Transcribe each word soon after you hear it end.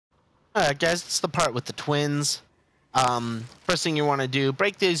Alright guys, it's the part with the twins. First thing you want to do,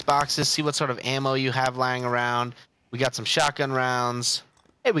 break these boxes, see what sort of ammo you have lying around. We got some shotgun rounds.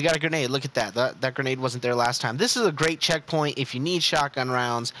 Hey, we got a grenade. Look at that. That grenade wasn't there last time. This is a great checkpoint if you need shotgun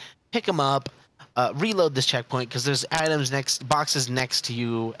rounds. Pick them up. Reload this checkpoint because there's boxes next to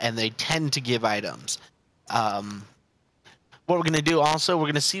you, and they tend to give items. What we're going to do also, we're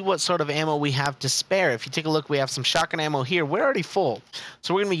going to see what sort of ammo we have to spare. If you take a look, we have some shotgun ammo here. We're already full.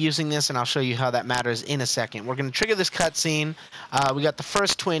 So we're going to be using this, and I'll show you how that matters in a second. We're going to trigger this cutscene. We got the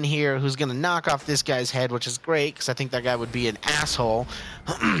first twin here who's going to knock off this guy's head, which is great because I think that guy would be an asshole.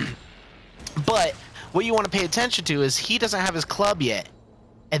 But what you want to pay attention to is he doesn't have his club yet,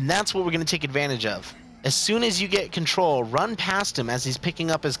 and that's what we're going to take advantage of. As soon as you get control, run past him as he's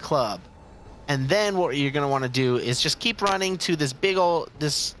picking up his club. And then what you're going to want to do is just keep running to this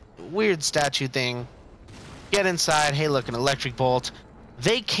this weird statue thing. Get inside. Hey, look, an electric bolt.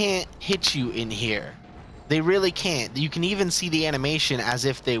 They can't hit you in here. They really can't. You can even see the animation as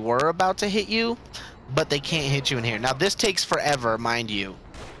if they were about to hit you, but they can't hit you in here. Now, this takes forever, mind you.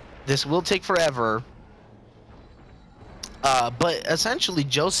 This will take forever. But essentially,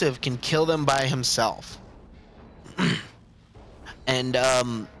 Joseph can kill them by himself. And,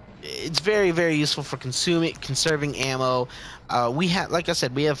 it's very, very useful for conserving ammo. We have, like I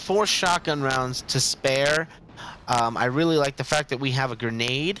said, we have 4 shotgun rounds to spare. I really like the fact that we have a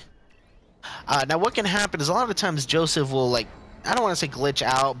grenade. Now, what can happen is a lot of times Joseph will, like, I don't want to say glitch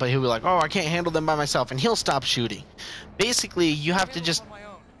out, but he'll be like, oh, I can't handle them by myself, and he'll stop shooting. Basically, you have to just...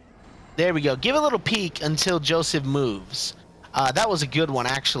 There we go. Give a little peek until Joseph moves. That was a good one,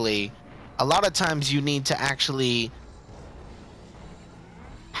 actually. A lot of times you need to actually...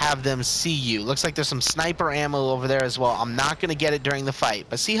 have them see you. Looks like there's some sniper ammo over there as well. I'm not going to get it during the fight,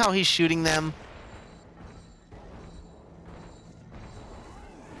 but see how he's shooting them?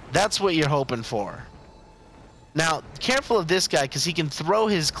 That's what you're hoping for. Now, careful of this guy because he can throw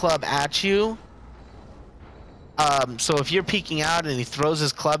his club at you. So if you're peeking out and he throws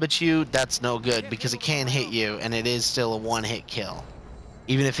his club at you, that's no good because it can hit you, and it is still a one-hit kill,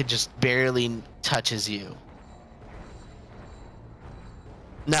 even if it just barely touches you.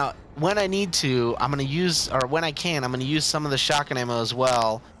 Now, when I need to, I'm going to use, or when I can, I'm going to use some of the shotgun ammo as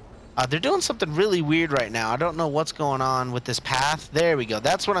well. They're doing something really weird right now. I don't know what's going on with this path. There we go.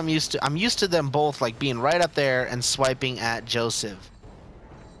 That's what I'm used to. I'm used to them both, like, being right up there and swiping at Joseph.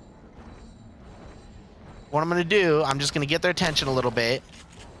 What I'm going to do, I'm just going to get their attention a little bit,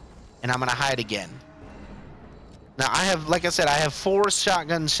 and I'm going to hide again. Now, I have, like I said, I have 4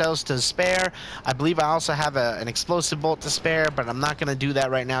 shotgun shells to spare. I believe I also have an explosive bolt to spare, but I'm not going to do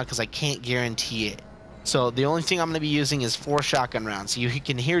that right now because I can't guarantee it. So the only thing I'm going to be using is 4 shotgun rounds. You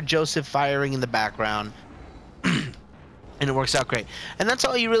can hear Joseph firing in the background, and it works out great. And that's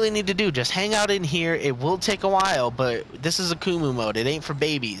all you really need to do. Just hang out in here. It will take a while, but this is AKUMU mode. It ain't for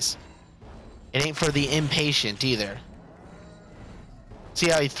babies. It ain't for the impatient either. See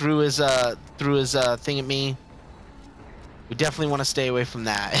how he threw his thing at me? We definitely want to stay away from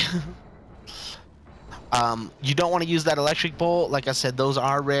that. You don't want to use that electric bolt. Like I said, those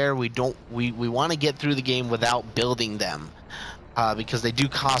are rare. We want to get through the game without building them because they do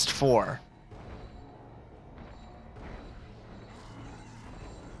cost 4.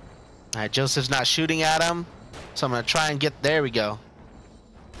 Alright, Joseph's not shooting at him, so I'm going to try and get... There we go.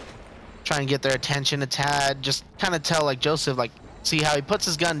 Try and get their attention a tad. Just kind of tell, like, Joseph, like, see how he puts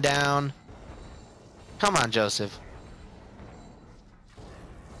his gun down. Come on, Joseph.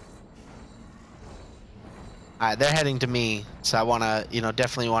 Alright, they're heading to me, so I want to,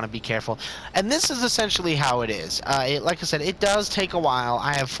 definitely want to be careful. And this is essentially how it is. Like I said, it does take a while.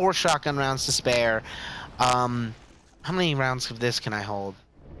 I have 4 shotgun rounds to spare. How many rounds of this can I hold?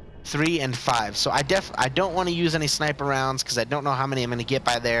 3 and 5. So I don't want to use any sniper rounds because I don't know how many I'm going to get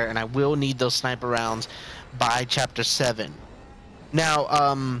by there, and I will need those sniper rounds by Chapter 7.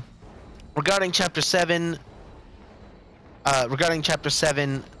 Now, regarding Chapter 7,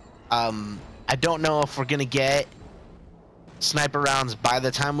 I don't know if we're going to get sniper rounds by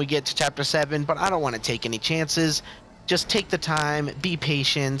the time we get to Chapter 7, but I don't want to take any chances. Just take the time, be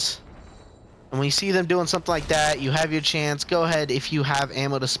patient. And when you see them doing something like that, you have your chance. Go ahead, if you have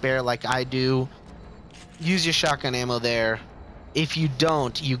ammo to spare like I do, use your shotgun ammo there. If you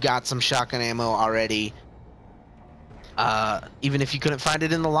don't, you got some shotgun ammo already. Even if you couldn't find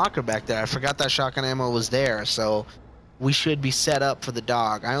it in the locker back there. I forgot that shotgun ammo was there, so... we should be set up for the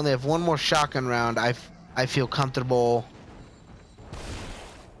dog. I only have 1 more shotgun round. I feel comfortable.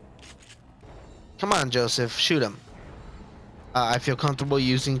 Come on, Joseph. Shoot him. I feel comfortable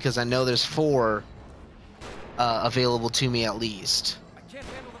using because I know there's 4 available to me at least. I can't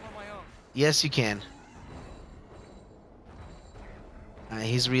handle them on my own. Yes, you can.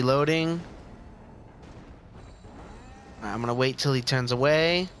 He's reloading. I'm gonna wait till he turns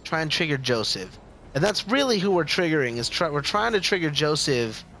away. Try and trigger Joseph. And that's really who we're triggering. We're trying to trigger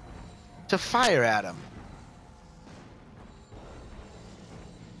Joseph to fire at him.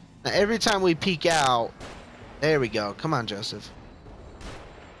 Now, every time we peek out, there we go. Come on, Joseph.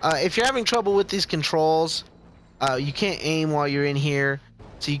 If you're having trouble with these controls, you can't aim while you're in here,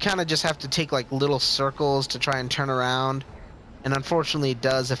 so you kind of just have to take like little circles to try and turn around. And unfortunately, it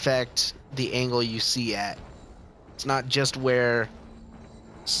does affect the angle you see at. It's not just where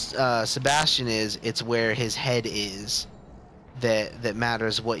Sebastian is; it's where his head is that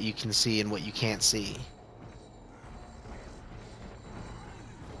matters what you can see and what you can't see.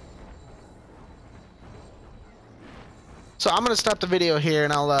 So I'm gonna stop the video here,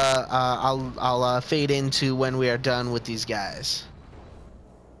 and I'll fade into when we are done with these guys.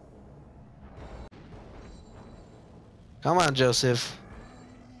 Come on, Joseph.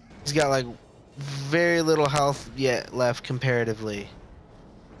 He's got like very little health yet left comparatively.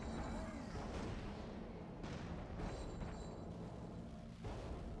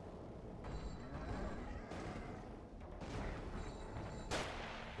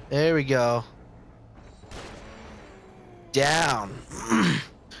 There we go. Down.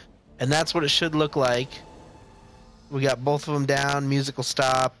 And that's what it should look like. We got both of them down. Music will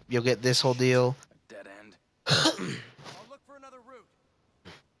stop. You'll get this whole deal. Dead end. I'll look for another route.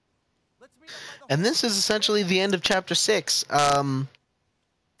 Let's meet up by the And this is essentially the end of chapter 6.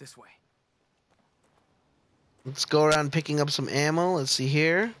 This way. Let's go around picking up some ammo. Let's see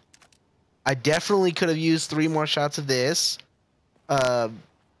here. I definitely could have used 3 more shots of this.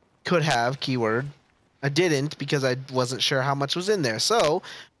 Could have, keyword. I didn't because I wasn't sure how much was in there. So,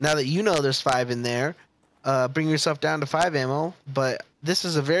 now that you know there's 5 in there, bring yourself down to 5 ammo. But this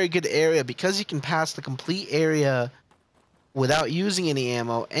is a very good area because you can pass the complete area without using any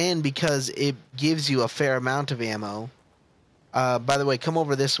ammo, and because it gives you a fair amount of ammo. By the way, come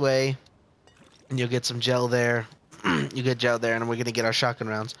over this way, and you'll get some gel there. You get gel there, and we're going to get our shotgun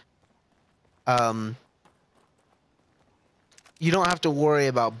rounds. You don't have to worry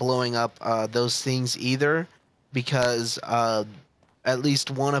about blowing up those things either, because at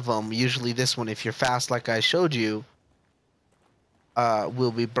least one of them, usually this one, if you're fast like I showed you,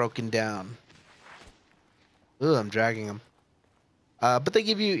 will be broken down. Ooh, I'm dragging them. But they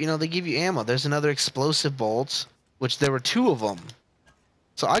give you, they give you ammo. There's another explosive bolt, which there were 2 of them.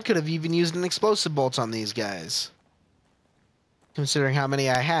 So I could have even used an explosive bolt on these guys, considering how many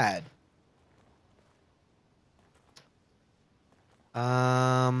I had.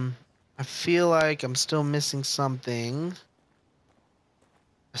 I feel like I'm still missing something.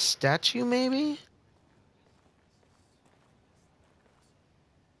 A statue, maybe?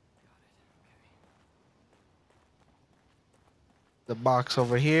 The box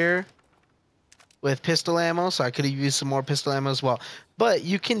over here with pistol ammo, so I could have used some more pistol ammo as well. But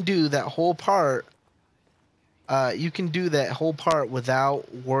you can do that whole part.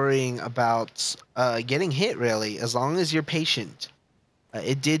 Without worrying about getting hit, really, as long as you're patient.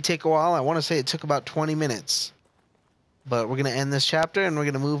 It did take a while. I want to say it took about 20 minutes. But we're going to end this chapter, and we're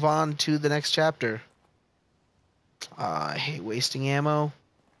going to move on to the next chapter. I hate wasting ammo.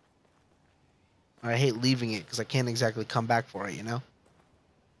 I hate leaving it, because I can't exactly come back for it,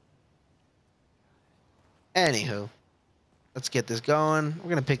 Anywho. Let's get this going. We're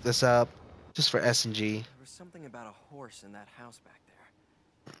going to pick this up, just for S&G. There was something about a horse in that house back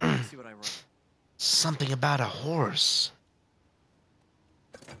there. Let's see what I wrote. Something about a horse.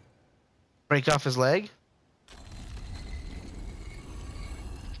 Break off his leg?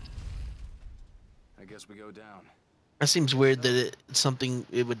 I guess we go down. That seems weird that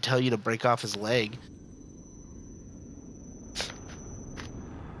it would tell you to break off his leg.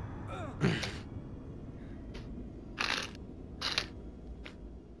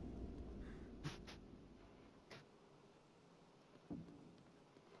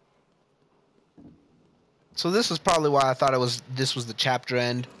 So this is probably why I thought this was the chapter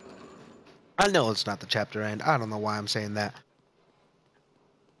end. I know it's not the chapter end. I don't know why I'm saying that.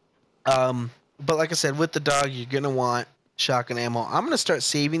 But like I said, with the dog, you're gonna want shotgun ammo. I'm gonna start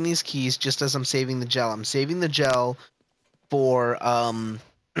saving these keys just as I'm saving the gel. I'm saving the gel for I'm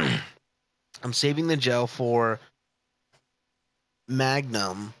saving the gel for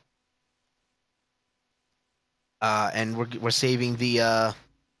Magnum. And we're saving the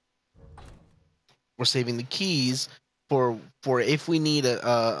keys for if we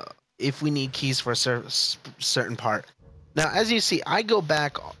need keys for a certain part. Now, as you see, I go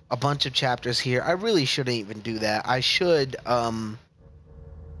back a bunch of chapters here. I really shouldn't even do that. I should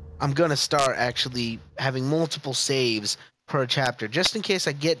I'm gonna start actually having multiple saves per chapter, just in case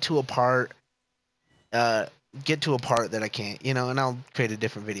I get to a part, that I can't, and I'll create a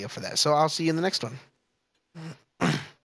different video for that. So I'll see you in the next one.